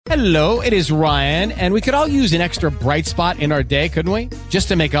Hello, it is Ryan, and we could all use an extra bright spot in our day, couldn't we? Just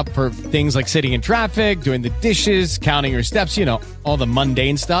to make up for things like sitting in traffic, doing the dishes, counting your steps, you know, all the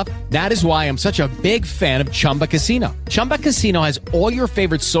mundane stuff. That is why I'm such a big fan of Chumba Casino. Chumba Casino has all your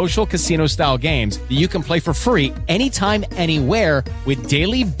favorite social casino-style games that you can play for free anytime, anywhere with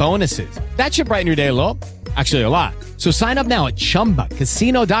daily bonuses. That should brighten your day a little. Actually, a lot. So sign up now at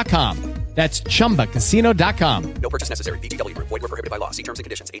ChumbaCasino.com. That's ChumbaCasino.com. No purchase necessary. VGW Group. Void where prohibited by law. See terms and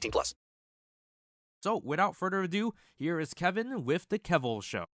conditions. 18+. So, without further ado, here is Kevin with the KevOle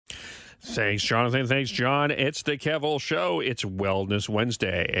Show. Thanks, Jonathan. Thanks, John. It's the KevOle Show. It's Wellness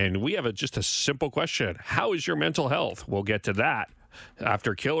Wednesday, and we have just a simple question. How is your mental health? We'll get to that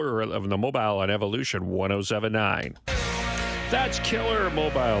after Killer of the Mobile on Evolution 1079. That's Killer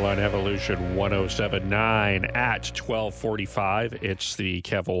Mobile on Evolution 1079 at 12:45. It's the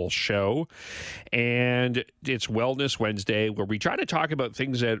KevOle Show, and it's Wellness Wednesday, where we try to talk about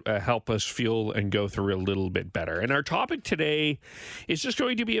things that help us feel and go through a little bit better. And our topic today is just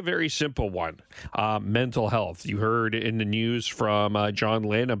going to be a very simple one, mental health. You heard in the news from John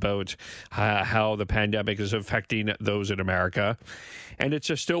Lynn about how the pandemic is affecting those in America, and it's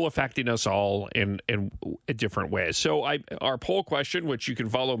just still affecting us all in different ways. So our poll question, which you can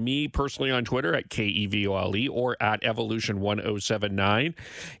follow me personally on Twitter at KEVOLE or at Evolution1079,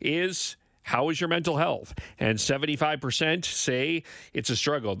 is: how is your mental health? And 75% say it's a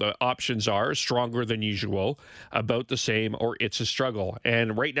struggle. The options are stronger than usual, about the same, or it's a struggle.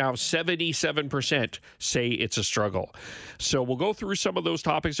 And right now, 77% say it's a struggle. So we'll go through some of those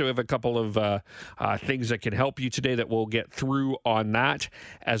topics. So we have a couple of things that can help you today that we'll get through on that,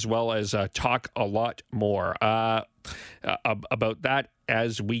 as well as talk a lot more about that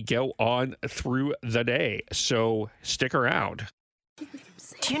as we go on through the day. So stick around.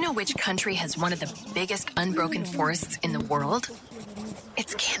 Do you know which country has one of the biggest unbroken forests in the world?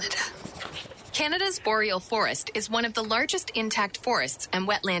 It's Canada. Canada's boreal forest is one of the largest intact forests and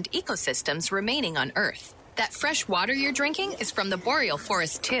wetland ecosystems remaining on Earth. That fresh water you're drinking is from the boreal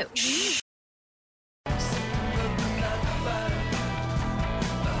forest, too.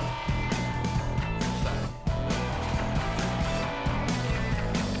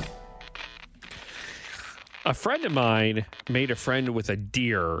 A friend of mine made a friend with a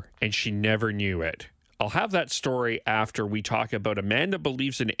deer, and she never knew it. I'll have that story after we talk about Amanda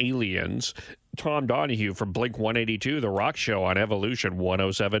believes in aliens. Tom Donahue from Blink 182, The Rock Show on Evolution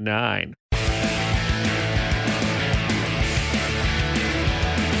 1079.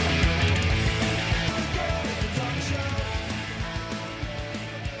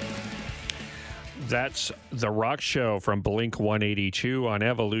 That's The Rock Show from Blink 182 on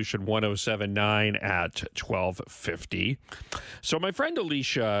Evolution 1079 at 12:50. So my friend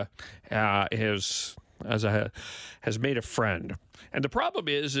Alicia has made a friend. And the problem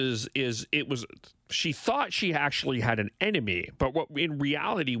is she thought she actually had an enemy, but in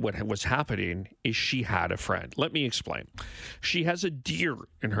reality what was happening is she had a friend. Let me explain. She has a deer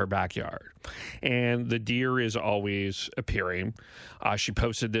in her backyard, and the deer is always appearing. She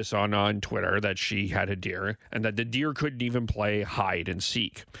posted this on Twitter that she had a deer, and that the deer couldn't even play hide and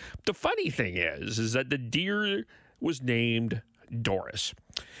seek. The funny thing is that the deer was named Doris,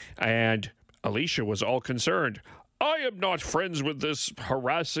 and Alicia was all concerned. I am not friends with this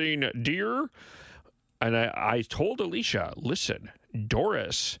harassing deer. And I told Alicia, listen,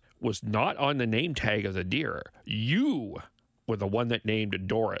 Doris was not on the name tag of the deer. You were the one that named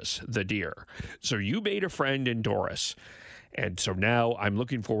Doris the deer. So you made a friend in Doris. And so now I'm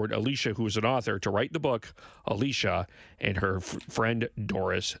looking forward, Alicia, who is an author, to write the book, Alicia and her friend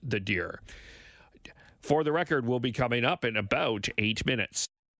Doris the deer. For the Record will be coming up in about 8 minutes.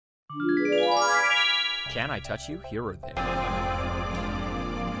 Can I touch you here or there?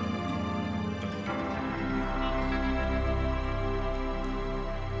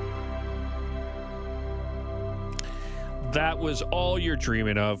 That was All You're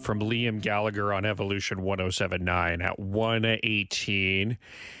Dreaming Of from Liam Gallagher on Evolution 1079 at 1:18.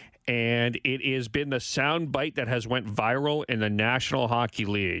 And it has been the soundbite that has went viral in the National Hockey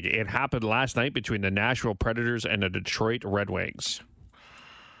League. It happened last night between the Nashville Predators and the Detroit Red Wings.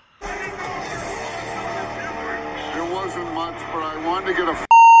 It wasn't much, but I wanted to get a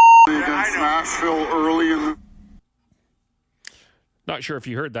against Nashville early in the... Not sure if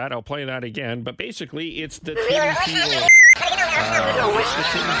you heard that. I'll play that again. But basically, it's the Tim Peel.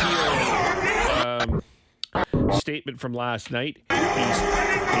 Statement from last night. He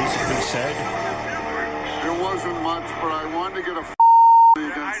basically said, It wasn't much, but I wanted to get a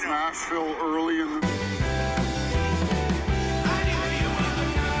against Nashville early in the...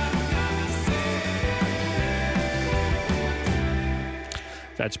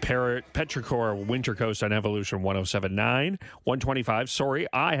 That's Petrichor Winter Coast on Evolution 107.9, 125. Sorry,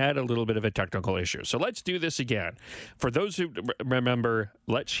 I had a little bit of a technical issue. So let's do this again. For those who remember,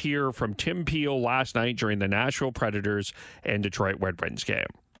 let's hear from Tim Peel last night during the Nashville Predators and Detroit Red Wings game.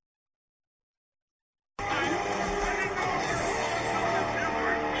 It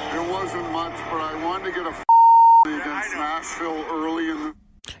wasn't much, but I wanted to get a against Nashville early in the...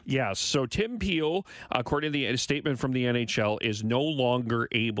 Yes, so Tim Peel, according to the statement from the NHL, is no longer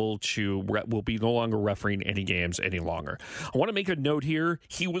able to, will be no longer refereeing any games any longer. I want to make a note here.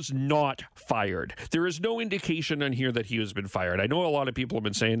 He was not fired. There is no indication on here that he has been fired. I know a lot of people have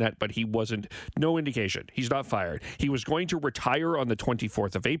been saying that, but he wasn't. No indication. He's not fired. He was going to retire on the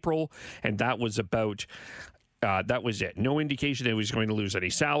 24th of April, and that was about... that was it. No indication that he was going to lose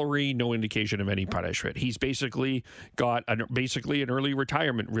any salary, no indication of any punishment. He's basically got an early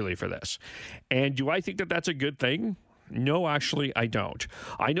retirement, really, for this. And do I think that that's a good thing? No, actually, I don't.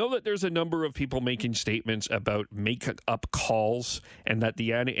 I know that there's a number of people making statements about make-up calls and that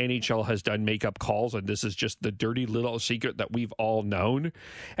the NHL has done make-up calls, and this is just the dirty little secret that we've all known.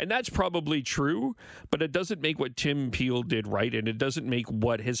 And that's probably true, but it doesn't make what Tim Peel did right, and it doesn't make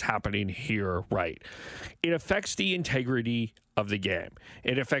what is happening here right. It affects the integrity of the game.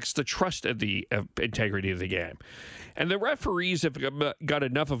 It affects the trust of the integrity of the game. And the referees have got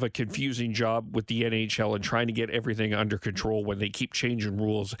enough of a confusing job with the NHL and trying to get everything under control when they keep changing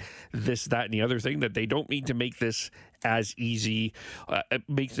rules, this, that, and the other thing, that they don't need to make this as easy,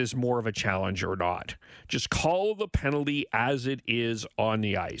 make this more of a challenge or not. Just call the penalty as it is on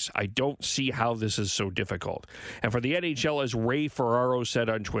the ice. I don't see how this is so difficult. And for the NHL, as Ray Ferraro said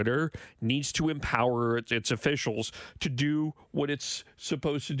on Twitter, needs to empower its officials to do what it's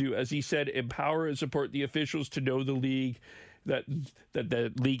supposed to do. As he said, empower and support the officials to know the league, that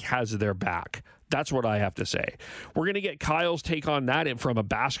the league has their back. That's what I have to say. We're going to get Kyle's take on that and from a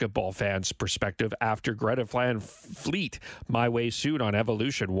basketball fan's perspective after Greta Van Fleet, My Way Soon on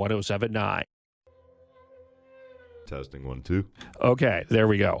Evolution 107.9. Testing 1, 2. Okay, there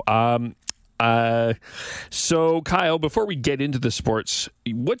we go. So, Kyle, before we get into the sports,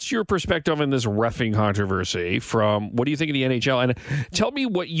 what's your perspective on this reffing controversy? From what do you think of the NHL? And tell me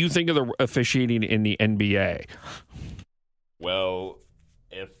what you think of the officiating in the NBA. Well,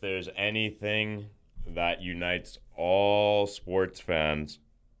 if there's anything that unites all sports fans,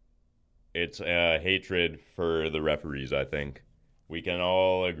 it's a hatred for the referees, I think. We can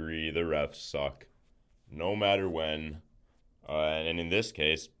all agree the refs suck, no matter when. And in this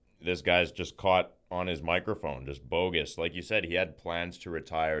case, this guy's just caught on his microphone, just bogus. Like you said, he had plans to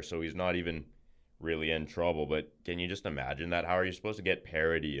retire, so he's not even really in trouble. But can you just imagine that? How are you supposed to get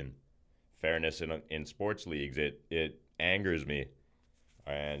parity and fairness in sports leagues? It angers me.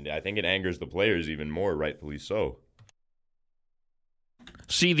 And I think it angers the players even more, rightfully so.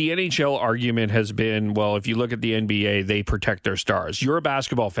 See, the NHL argument has been, well, if you look at the NBA, they protect their stars. You're a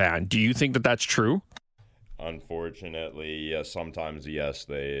basketball fan. Do you think that that's true? Unfortunately, sometimes, yes,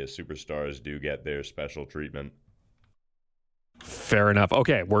 the superstars do get their special treatment. Fair enough.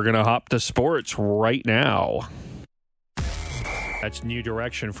 Okay, we're going to hop to sports right now. That's New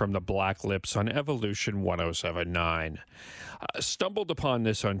Direction from the Black Lips on Evolution 107.9. Stumbled upon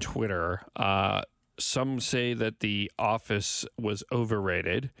this on Twitter. Some say that The Office was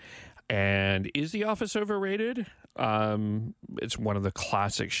overrated. And is The Office overrated? It's one of the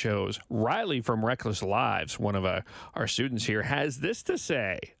classic shows. Riley from Reckless Lives, one of our students here, has this to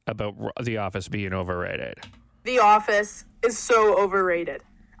say about The Office being overrated. The Office is so overrated.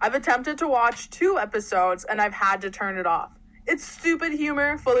 I've attempted to watch 2 episodes and I've had to turn it off. It's stupid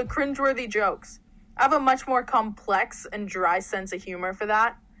humor full of cringeworthy jokes. I have a much more complex and dry sense of humor for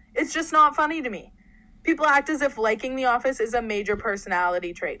that. It's just not funny to me. People act as if liking The Office is a major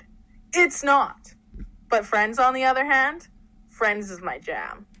personality trait. It's not. But Friends, on the other hand, Friends is my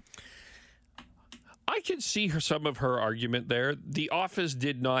jam. I can see some of her argument there. The Office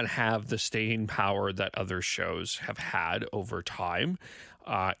did not have the staying power that other shows have had over time.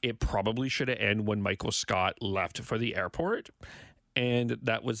 It probably should have ended when Michael Scott left for the airport. And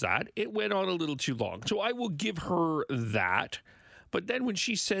that was that. It went on a little too long. So I will give her that. But then when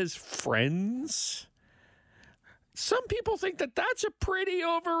she says Friends, some people think that that's a pretty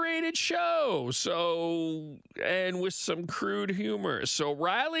overrated show. So, and with some crude humor. So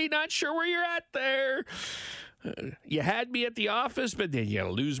Riley, not sure where you're at there. You had me at The Office, but then you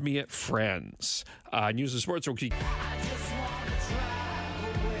lose me at Friends. News and Sports will keep...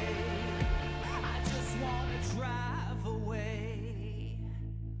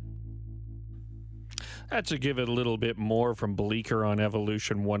 That's to give it a little bit more from Bleecker on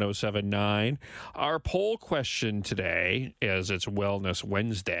Evolution 1079. Our poll question today, as it's Wellness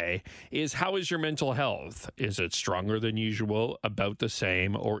Wednesday, is how is your mental health? Is it stronger than usual, about the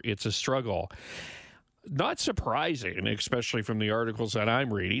same, or it's a struggle? Not surprising, especially from the articles that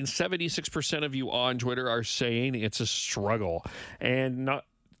I'm reading. 76% of you on Twitter are saying it's a struggle. And not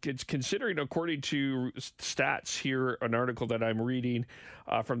it's considering, according to stats here, an article that I'm reading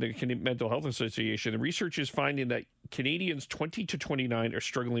from the Mental Health Association, the research is finding that Canadians 20 to 29 are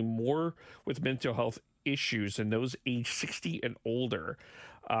struggling more with mental health issues than those aged 60 and older.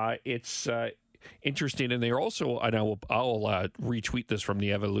 It's interesting, and they're also, and I'll retweet this from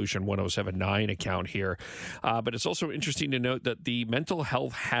the Evolution 1079 account here, but it's also interesting to note that the mental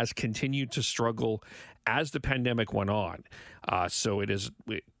health has continued to struggle as the pandemic went on. So it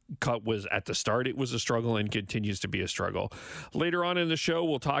was at the start, it was a struggle and continues to be a struggle. Later on in the show,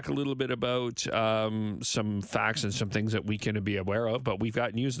 we'll talk a little bit about some facts and some things that we can be aware of, but we've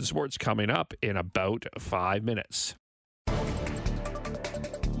got news and sports coming up in about 5 minutes.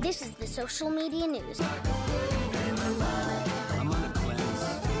 This is the social media news. I'm on a cleanse.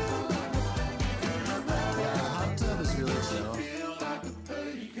 Yeah, hot tub is really chill.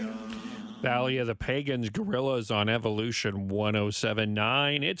 Valley of the Pagans Gorillas on Evolution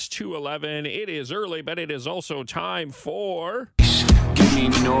 1079. It's 2:11. It is early, but it is also time for... Give me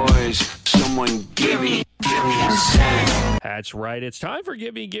noise. Someone give me Zen. That's right. It's time for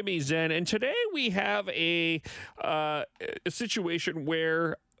Gimme Zen. And today we have a situation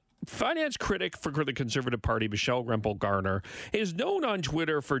where finance critic for the Conservative Party, Michelle Rempel-Garner, is known on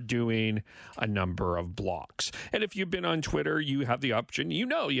Twitter for doing a number of blocks. And if you've been on Twitter, you have the option, you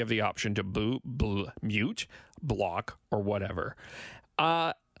have the option to mute, block, or whatever.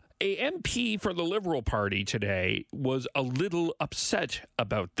 A MP for the Liberal Party today was a little upset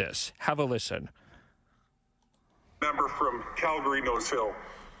about this. Have a listen. Member from Calgary, Nose Hill.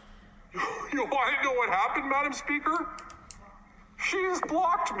 You want to know what happened, Madam Speaker? She has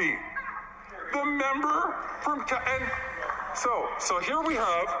blocked me. The member from So here we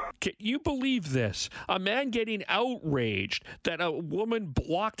have... Can you believe this? A man getting outraged that a woman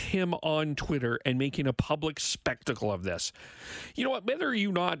blocked him on Twitter and making a public spectacle of this. You know what? Whether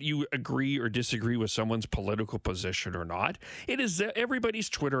you agree or disagree with someone's political position or not, it is everybody's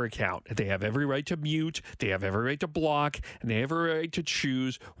Twitter account. They have every right to mute, they have every right to block, and they have every right to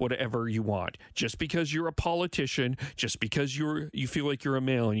choose whatever you want. Just because you're a politician, just because you feel like you're a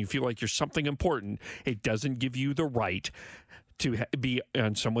male and you feel like you're something important, it doesn't give you the right to be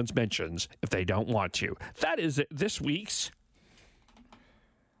on someone's mentions if they don't want to. That is this week's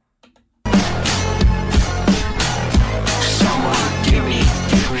Someone give me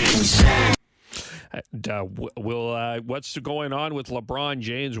Zen. What's going on with LeBron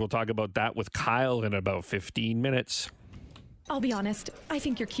James? We'll talk about that with Kyle in about 15 minutes. I'll be honest, I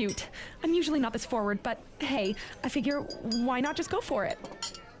think you're cute. I'm usually not this forward, but hey, I figure why not just go for it?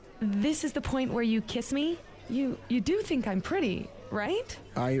 This is the point where you kiss me? You do think I'm pretty, right?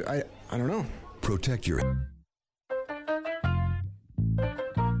 I don't know. Protect your...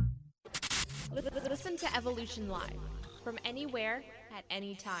 Listen to Evolution Live from anywhere at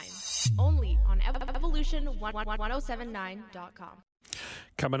any time. Only on evolution1079.com.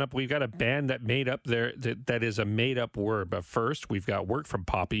 Coming up, we've got a band that made up that is a made-up word. But first, we've got work from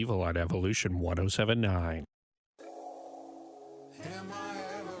Pop Evil on Evolution 1079.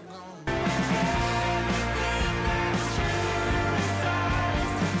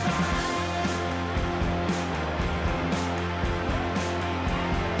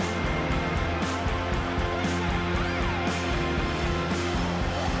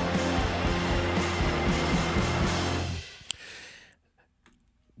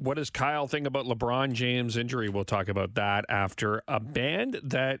 What does Kyle think about LeBron James' injury? We'll talk about that after. A band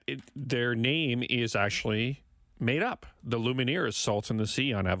that their name is actually made up. The Lumineers, Salt in the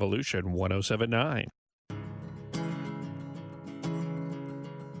Sea on Evolution 1079.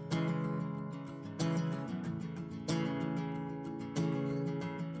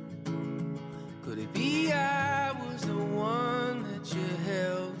 Could it be I was the one that you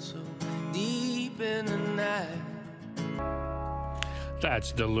held so deep in the night?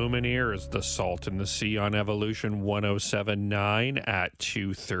 That's the Lumineers, the Salt in the Sea on Evolution 1079 at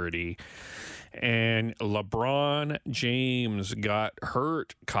 2:30. And LeBron James got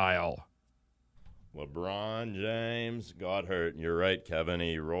hurt, Kyle. LeBron James got hurt. You're right, Kevin.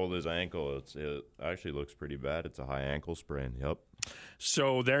 He rolled his ankle. It actually looks pretty bad. It's a high ankle sprain. Yep.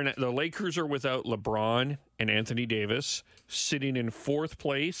 So the Lakers are without LeBron and Anthony Davis, sitting in fourth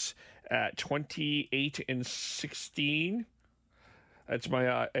place at 28-16. That's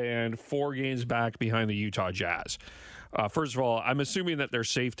my and 4 games back behind the Utah Jazz. First of all, I'm assuming that they're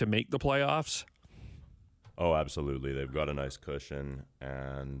safe to make the playoffs. Oh, absolutely. They've got a nice cushion,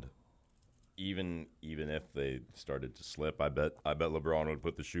 and even if they started to slip, I bet LeBron would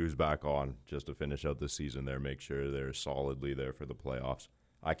put the shoes back on just to finish out the season there, make sure they're solidly there for the playoffs.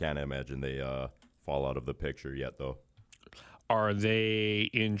 I can't imagine they fall out of the picture yet, though. Are they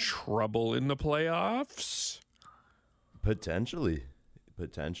in trouble in the playoffs? Potentially.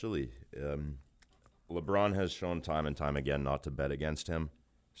 LeBron has shown time and time again not to bet against him.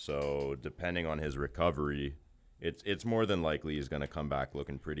 So depending on his recovery, it's more than likely he's going to come back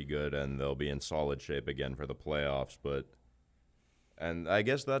looking pretty good, and they'll be in solid shape again for the playoffs. And I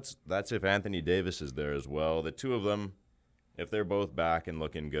guess that's if Anthony Davis is there as well. The two of them, if they're both back and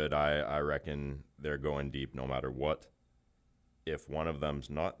looking good, I reckon they're going deep no matter what. If one of them's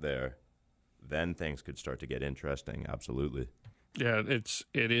not there, then things could start to get interesting. Absolutely. Yeah,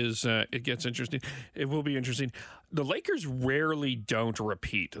 it gets interesting. It will be interesting. The Lakers rarely don't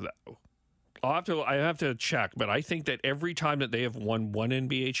repeat, though. I have to check, but I think that every time that they have won one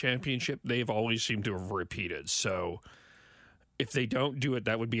NBA championship, they've always seemed to have repeated. So if they don't do it,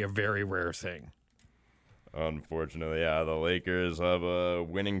 that would be a very rare thing. Unfortunately, yeah, the Lakers have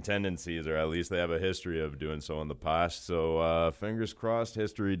winning tendencies, or at least they have a history of doing so in the past. So fingers crossed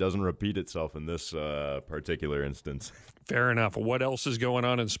history doesn't repeat itself in this particular instance. Fair enough. What else is going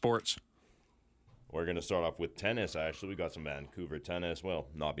on in sports? We're going to start off with tennis, actually. We got some Vancouver tennis. Well,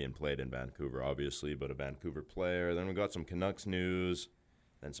 not being played in Vancouver, obviously, but a Vancouver player. Then we got some Canucks news,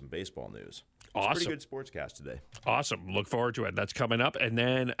 then some baseball news. Awesome. It's a pretty good sportscast today. Awesome. Look forward to it. That's coming up. And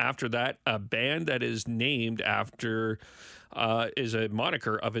then after that, a band that is named after is a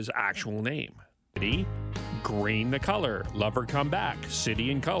moniker of his actual name. Green the Color. Lover Come Back.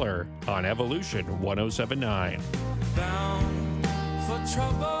 City in Color on Evolution 107.9. Bound for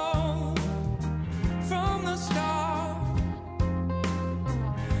trouble from the start.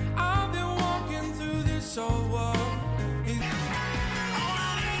 I've been walking through this old world.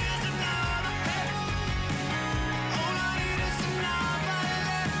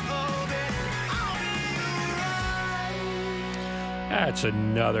 That's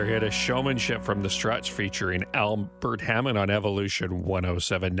another hit of showmanship from the Struts featuring Albert Hammond on Evolution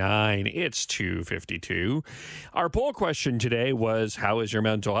 107.9. It's 2:52. Our poll question today was, how is your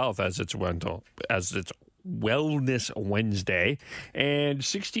mental health as it's Wellness Wednesday? And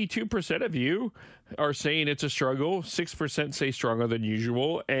 62% of you are saying it's a struggle. 6% say stronger than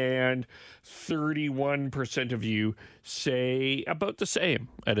usual. And 31% of you say about the same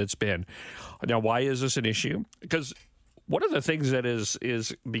that it's been. Now, why is this an issue? Because one of the things that is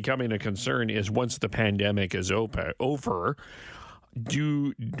becoming a concern is once the pandemic is over,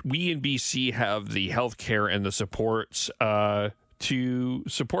 do we in BC have the health care and the supports to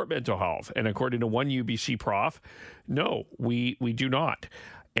support mental health? And according to one UBC prof, no, we do not.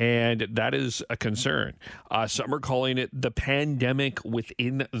 And that is a concern. Some are calling it the pandemic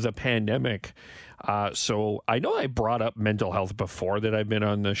within the pandemic. So I know I brought up mental health before that I've been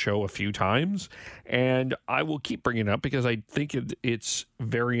on the show a few times, and I will keep bringing it up because I think it's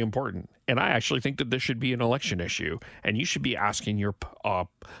very important. And I actually think that this should be an election issue, and you should be asking your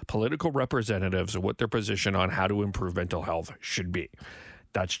political representatives what their position on how to improve mental health should be.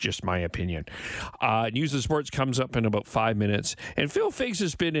 That's just my opinion. News and sports comes up in about 5 minutes. And Phil Figs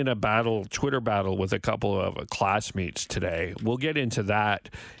has been in a Twitter battle with a couple of classmates today. We'll get into that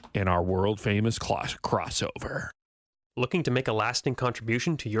in our world-famous crossover. Looking to make a lasting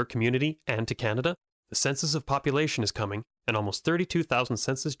contribution to your community and to Canada? The census of population is coming, and almost 32,000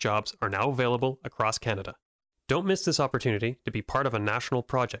 census jobs are now available across Canada. Don't miss this opportunity to be part of a national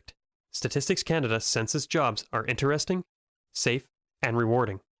project. Statistics Canada census jobs are interesting, safe, and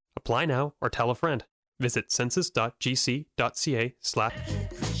rewarding. Apply now or tell a friend. Visit census.gc.ca/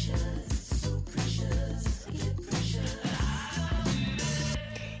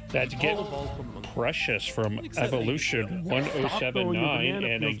 That's Get Precious from Evolution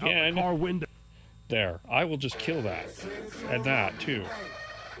 107.9. And again, there. I will just kill that. And that, too.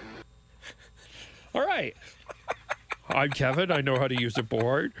 All right. I'm Kevin. I know how to use a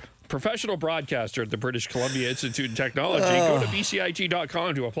board. Professional broadcaster at the British Columbia Institute of Technology. Go to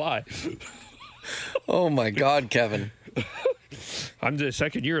bcit.com to apply. Oh, my God, Kevin. I'm the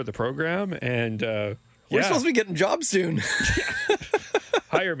second year of the program, and we're supposed to be getting jobs soon.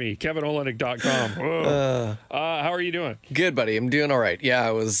 Hire me, KevinOlenek.com. How are you doing? Good, buddy. I'm doing all right. Yeah,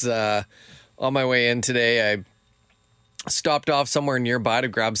 I was on my way in today. I stopped off somewhere nearby to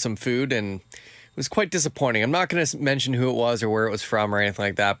grab some food, and it was quite disappointing. I'm not going to mention who it was or where it was from or anything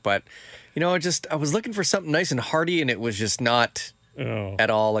like that, but, I was looking for something nice and hearty, and it was just not at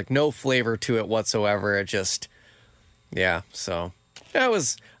all. Like no flavor to it whatsoever. It just, yeah. So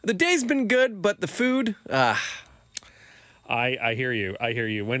the day's been good, but the food, I hear you. I hear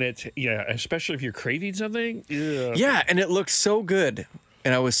you. When it's, especially if you're craving something. Ugh. Yeah, and it looked so good.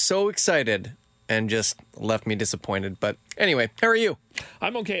 And I was so excited and just left me disappointed. But anyway, how are you?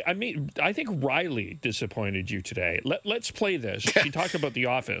 I'm okay. I think Riley disappointed you today. Let's play this. She talked about The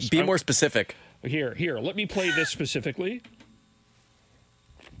Office. Be more specific. Here. Let me play this specifically.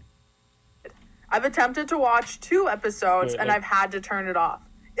 I've attempted to watch 2 episodes and I've had to turn it off.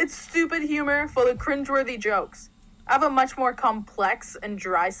 It's stupid humor full of cringeworthy jokes. I have a much more complex and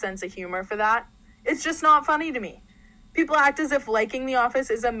dry sense of humor for that. It's just not funny to me. People act as if liking The Office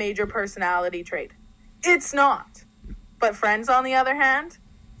is a major personality trait. It's not. But Friends, on the other hand,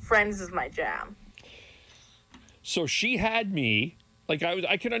 Friends is my jam. So she had me, like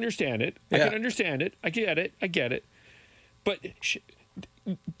I can understand it. I can understand it. I get it. But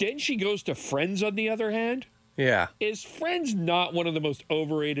then she goes to Friends on the other hand. Yeah. Is Friends not one of the most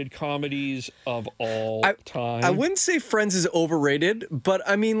overrated comedies of all time? I wouldn't say Friends is overrated, but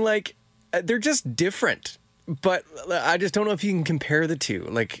I mean, like, they're just different. But I just don't know if you can compare the two.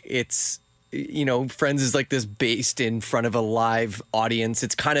 Like, it's, Friends is like this based in front of a live audience.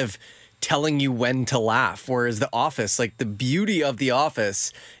 It's kind of telling you when to laugh. Whereas The Office, like the beauty of The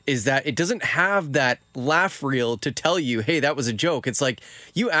Office is that it doesn't have that laugh reel to tell you, hey, that was a joke. It's like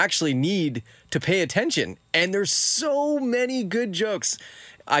you actually need to pay attention. And there's so many good jokes.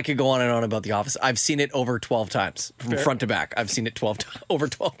 I could go on and on about The Office. I've seen it over 12 times from front to back. I've seen it over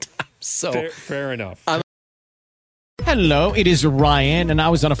 12 times. So fair enough. Hello, it is Ryan, and I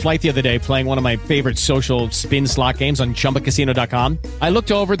was on a flight the other day playing one of my favorite social spin slot games on chumbacasino.com. I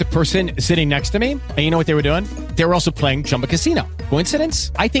looked over at the person sitting next to me, and you know what they were doing? They were also playing Chumba Casino.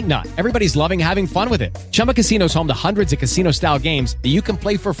 Coincidence? I think not. Everybody's loving having fun with it. Chumba Casino is home to hundreds of casino-style games that you can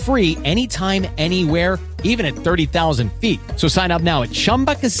play for free anytime, anywhere, even at 30,000 feet. So sign up now at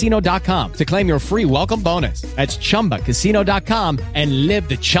chumbacasino.com to claim your free welcome bonus. That's chumbacasino.com and live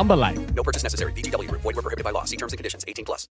the Chumba life. No purchase necessary. VGW Group. Void where prohibited by law. See terms and conditions. 18+.